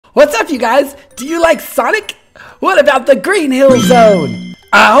What's up, you guys? Do you like Sonic? What about the Green Hill Zone?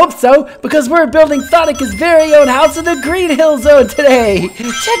 I hope so, because we're building Sonic's very own house in the Green Hill Zone today. Check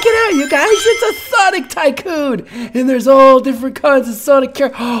it out, you guys. It's a Sonic Tycoon. And there's all different kinds of Sonic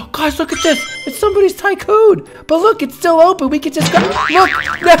characters. Oh, guys, look at this. It's somebody's Tycoon. But look, it's still open. We can just go. Look,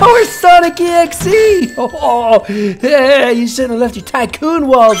 now we're Sonic.EXE. Oh, yeah, you shouldn't have left your Tycoon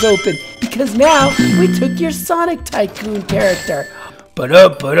walls open, because now we took your Sonic Tycoon character. Wait a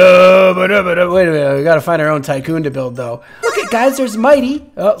minute, we gotta find our own Tycoon to build though. Look at guys, there's Mighty.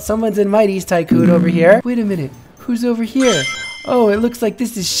 Oh, someone's in Mighty's Tycoon over here. Wait a minute, who's over here? Oh, it looks like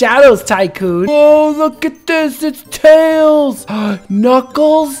this is Shadow's Tycoon. Oh, look at this, it's Tails,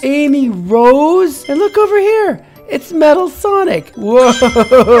 Knuckles, Amy Rose, and look over here, it's Metal Sonic. Whoa,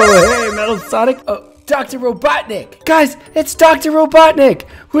 hey Metal Sonic. Oh, Dr. Robotnik. Guys, it's Dr. Robotnik.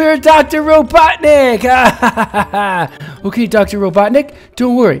 We're Dr. Robotnik. Okay, Dr. Robotnik,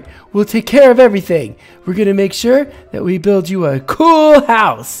 don't worry. We'll take care of everything. We're going to make sure that we build you a cool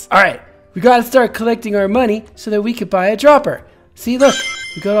house. All right, we got to start collecting our money so that we could buy a dropper. See, look,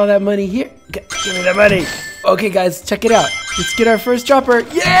 we got all that money here. Give me the money. Okay, guys, check it out. Let's get our first dropper.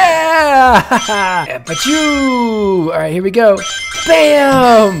 Yeah! But you. All right, here we go.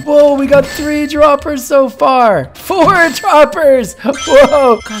 Bam! Whoa, we got 3 droppers so far. 4 droppers.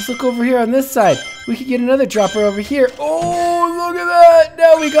 Whoa. Guys, look over here on this side. We could get another dropper over here. Oh, look at that.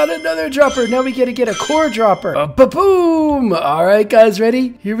 Now we got another dropper. Now we got to get a core dropper. Ba-boom. All right, guys,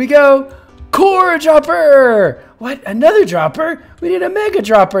 ready? Here we go. Core dropper. What? Another dropper? We need a mega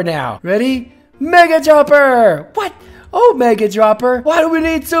dropper now. Ready? Mega dropper. What? Oh, mega dropper. Why do we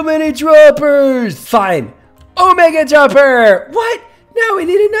need so many droppers? Fine. Omega dropper. What? Now we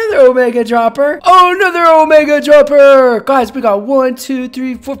need another Omega dropper. Oh, another Omega dropper. Guys, we got 1, 2,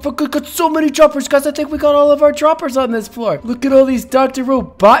 3, 4, 5. We got so many droppers, guys. I think we got all of our droppers on this floor. Look at all these Dr.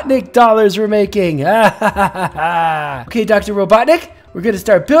 Robotnik dollars we're making. Okay, Dr. Robotnik, we're going to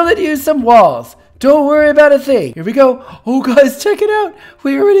start building you some walls. Don't worry about a thing. Here we go. Oh, guys, check it out.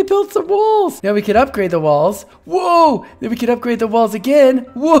 We already built some walls. Now we can upgrade the walls. Whoa. Then we can upgrade the walls again.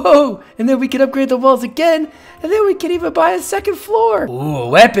 Whoa. And then we can upgrade the walls again. And then we can even buy a second floor. Ooh,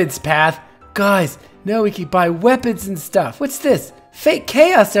 weapons path. Guys, now we can buy weapons and stuff. What's this? Fake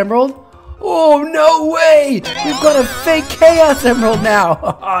Chaos Emerald. Oh, no way. We've got a fake Chaos Emerald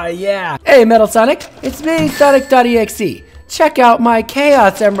now. Oh, yeah. Hey, Metal Sonic. It's me, Sonic.EXE. Check out my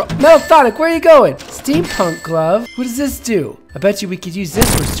Chaos Emerald. Metal Sonic, where are you going? Steampunk glove. What does this do? I bet you we could use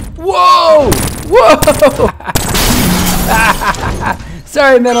this for... Whoa! Whoa!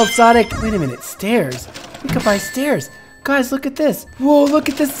 Sorry, Metal Sonic. Wait a minute, stairs? We could buy stairs. Guys, look at this. Whoa, look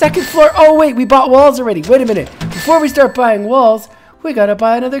at the second floor. Oh, wait, we bought walls already. Wait a minute. Before we start buying walls, we gotta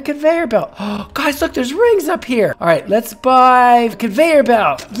buy another conveyor belt. Oh, guys, look, there's rings up here. All right, let's buy a conveyor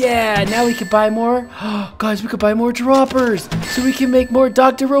belt. Yeah, now we can buy more. Oh, guys, we could buy more droppers so we can make more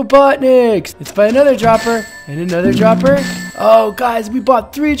Dr. Robotniks. Let's buy another dropper and another dropper. Oh, guys, we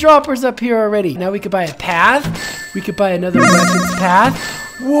bought 3 droppers up here already. Now we could buy a path. We could buy another weapons path.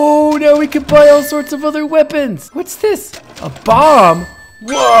 Whoa, now we can buy all sorts of other weapons. What's this? A bomb?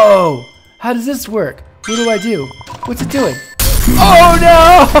 Whoa. How does this work? What do I do? What's it doing? Oh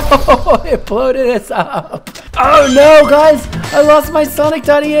no! It bloated us up. Oh no, guys! I lost my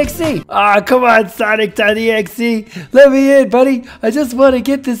Sonic.EXE. Ah, come on, Sonic.EXE. Let me in, buddy. I just want to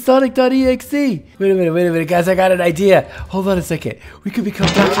get this Sonic.EXE. Wait a minute, guys. I got an idea. Hold on a second. We could become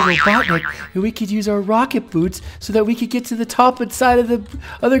Dr. Robotnik, and we could use our rocket boots so that we could get to the top and side of the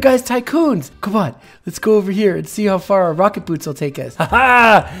other guy's Tycoons. Come on. Let's go over here and see how far our rocket boots will take us.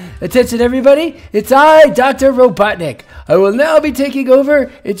 Ha-ha! Attention, everybody. It's I, Dr. Robotnik. I will now be taking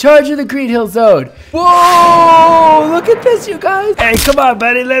over in charge of the Green Hill Zone. Whoa! Look at this, you guys. Hey, come on,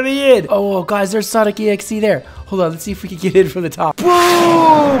 buddy. Let me in. Oh, guys, there's Sonic.EXE there. Hold on. Let's see if we can get in from the top. Boom!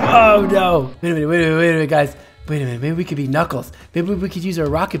 Oh, no. Wait a minute, guys. Wait a minute. Maybe we could be Knuckles. Maybe we could use our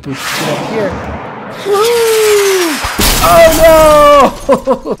rocket boots to get up here. Woo! Oh,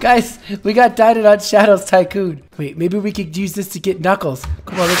 no! Guys, we got dynamite on Shadow's Tycoon. Wait, maybe we could use this to get Knuckles.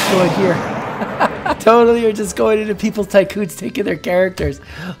 Come on, let's go in here. Totally, you're just going into people's Tycoons, taking their characters.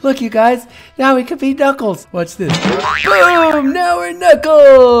 Look, you guys, now we could be Knuckles. Watch this. Boom! Now we're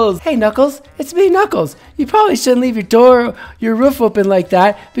Knuckles! Hey, Knuckles, it's me, Knuckles. You probably shouldn't leave your roof open like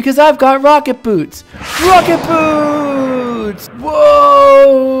that, because I've got rocket boots. Rocket boots!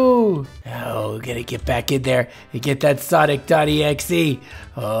 Whoa! Oh, we're gonna get back in there and get that Sonic.EXE.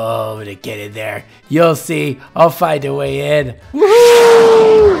 Oh, I'm gonna get in there. You'll see. I'll find a way in.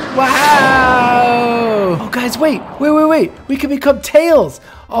 Woohoo! Wow! Oh, guys, wait. We can become Tails.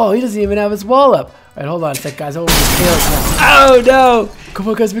 Oh, he doesn't even have his wall up. Alright, hold on a sec, guys. Hold on his tails now. Oh, no! Come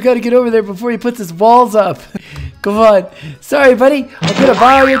on, guys. We gotta get over there before he puts his walls up. Come on. Sorry, buddy. I'm gonna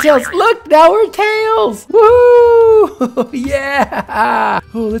borrow your tails. Look, now we're tails. Woo! Yeah!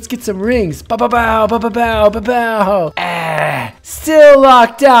 Oh, let's get some rings. Ba-ba-bow, ba-ba-bow, ba-bow. Ah, still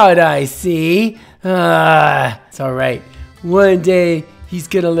locked out, I see. It's alright. One day, he's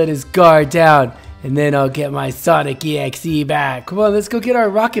gonna let his guard down. And then I'll get my Sonic.EXE back. Come on, let's go get our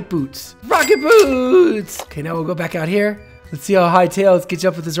rocket boots. Rocket boots! Okay, now we'll go back out here. Let's see how high Tails gets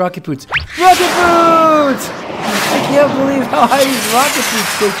up with his rocket boots. Rocket boots! I can't believe how high these rocket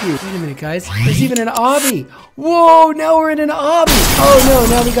boots take you. Wait a minute, guys. There's even an obby. Whoa, now we're in an obby. Oh no,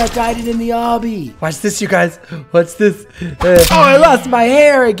 now we got guided in the obby. Watch this, you guys. Watch this. Oh, I lost my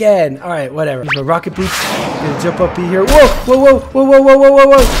hair again. All right, whatever. Here's my rocket boots. I'm gonna jump up in here. Whoa, whoa, whoa, whoa, whoa, whoa, whoa,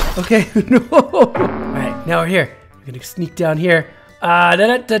 whoa, whoa. Okay, no. All right, now we're here. We're gonna sneak down here.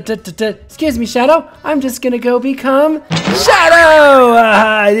 Excuse me, Shadow. I'm just gonna go become Shadow!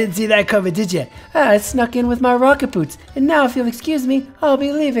 I didn't see that coming, did you? I snuck in with my rocket boots, and now if you'll excuse me, I'll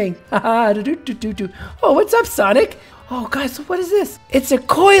be leaving. Oh, what's up, Sonic? Oh, guys, what is this? It's a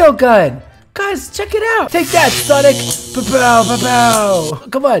coil gun. Guys, check it out. Take that, Sonic. Ba-bow, ba-bow.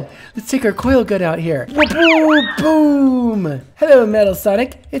 Come on, let's take our coil gun out here. Boom, boom. Hello, Metal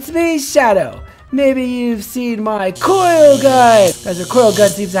Sonic. It's me, Shadow. Maybe you've seen my coil gun! Guys, our coil gun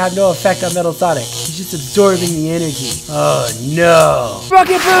seems to have no effect on Metal Sonic. He's just absorbing the energy. Oh no!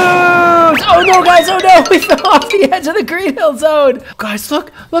 Rocket boots! Oh no, guys! Oh no! We fell off the edge of the Green Hill Zone! Guys,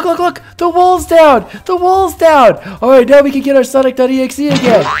 look! Look, look, look! The wall's down! The wall's down! Alright, now we can get our Sonic.EXE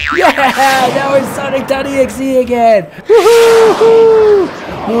again! Yeah! Now we're Sonic.EXE again! Woohoo!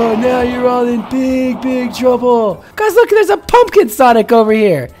 Oh, now you're all in big trouble! Guys, look! There's a pumpkin Sonic over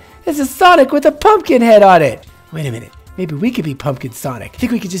here! It's a Sonic with a pumpkin head on it. Wait a minute. Maybe we could be Pumpkin Sonic. I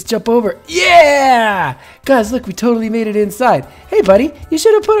think we could just jump over. Yeah! Guys, look, we totally made it inside. Hey, buddy, you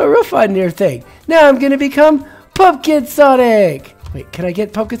should have put a roof on your thing. Now I'm going to become Pumpkin Sonic. Wait, can I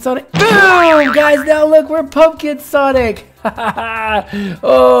get Pumpkin Sonic? Boom! Guys, now look, we're Pumpkin Sonic.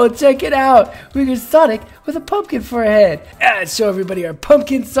 Oh, check it out. We're Sonic with a pumpkin for a head. Let's show everybody our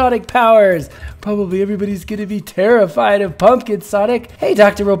Pumpkin Sonic powers. Probably everybody's gonna be terrified of Pumpkin Sonic. Hey,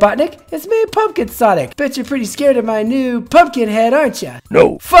 Dr. Robotnik, it's me, Pumpkin Sonic. Bet you're pretty scared of my new pumpkin head, aren't you?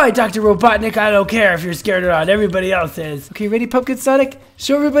 No. Fine, Dr. Robotnik, I don't care if you're scared or not. Everybody else is. Okay, ready, Pumpkin Sonic?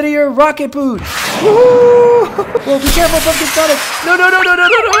 Show everybody your rocket boots. Woohoo! Well, be careful, Pumpkin Sonic. No, no, no, no, no,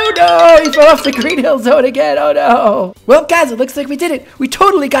 no, no, no. He fell off the Green Hill Zone again. Oh, no. Well, guys, it looks like we did it. We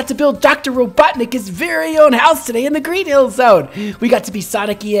totally got to build Dr. Robotnik his very own house today in the Green Hill Zone. We got to be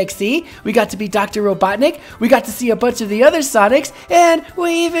Sonic.EXE. We got to be Dr. Robotnik. We got to see a bunch of the other Sonics. And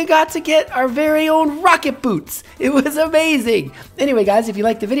we even got to get our very own rocket boots. It was amazing. Anyway, guys, if you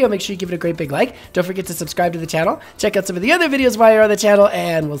liked the video, make sure you give it a great big like. Don't forget to subscribe to the channel. Check out some of the other videos while you're on the channel.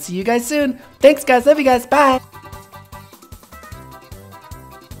 And we'll see you guys soon. Thanks, guys. Love you guys. Bye.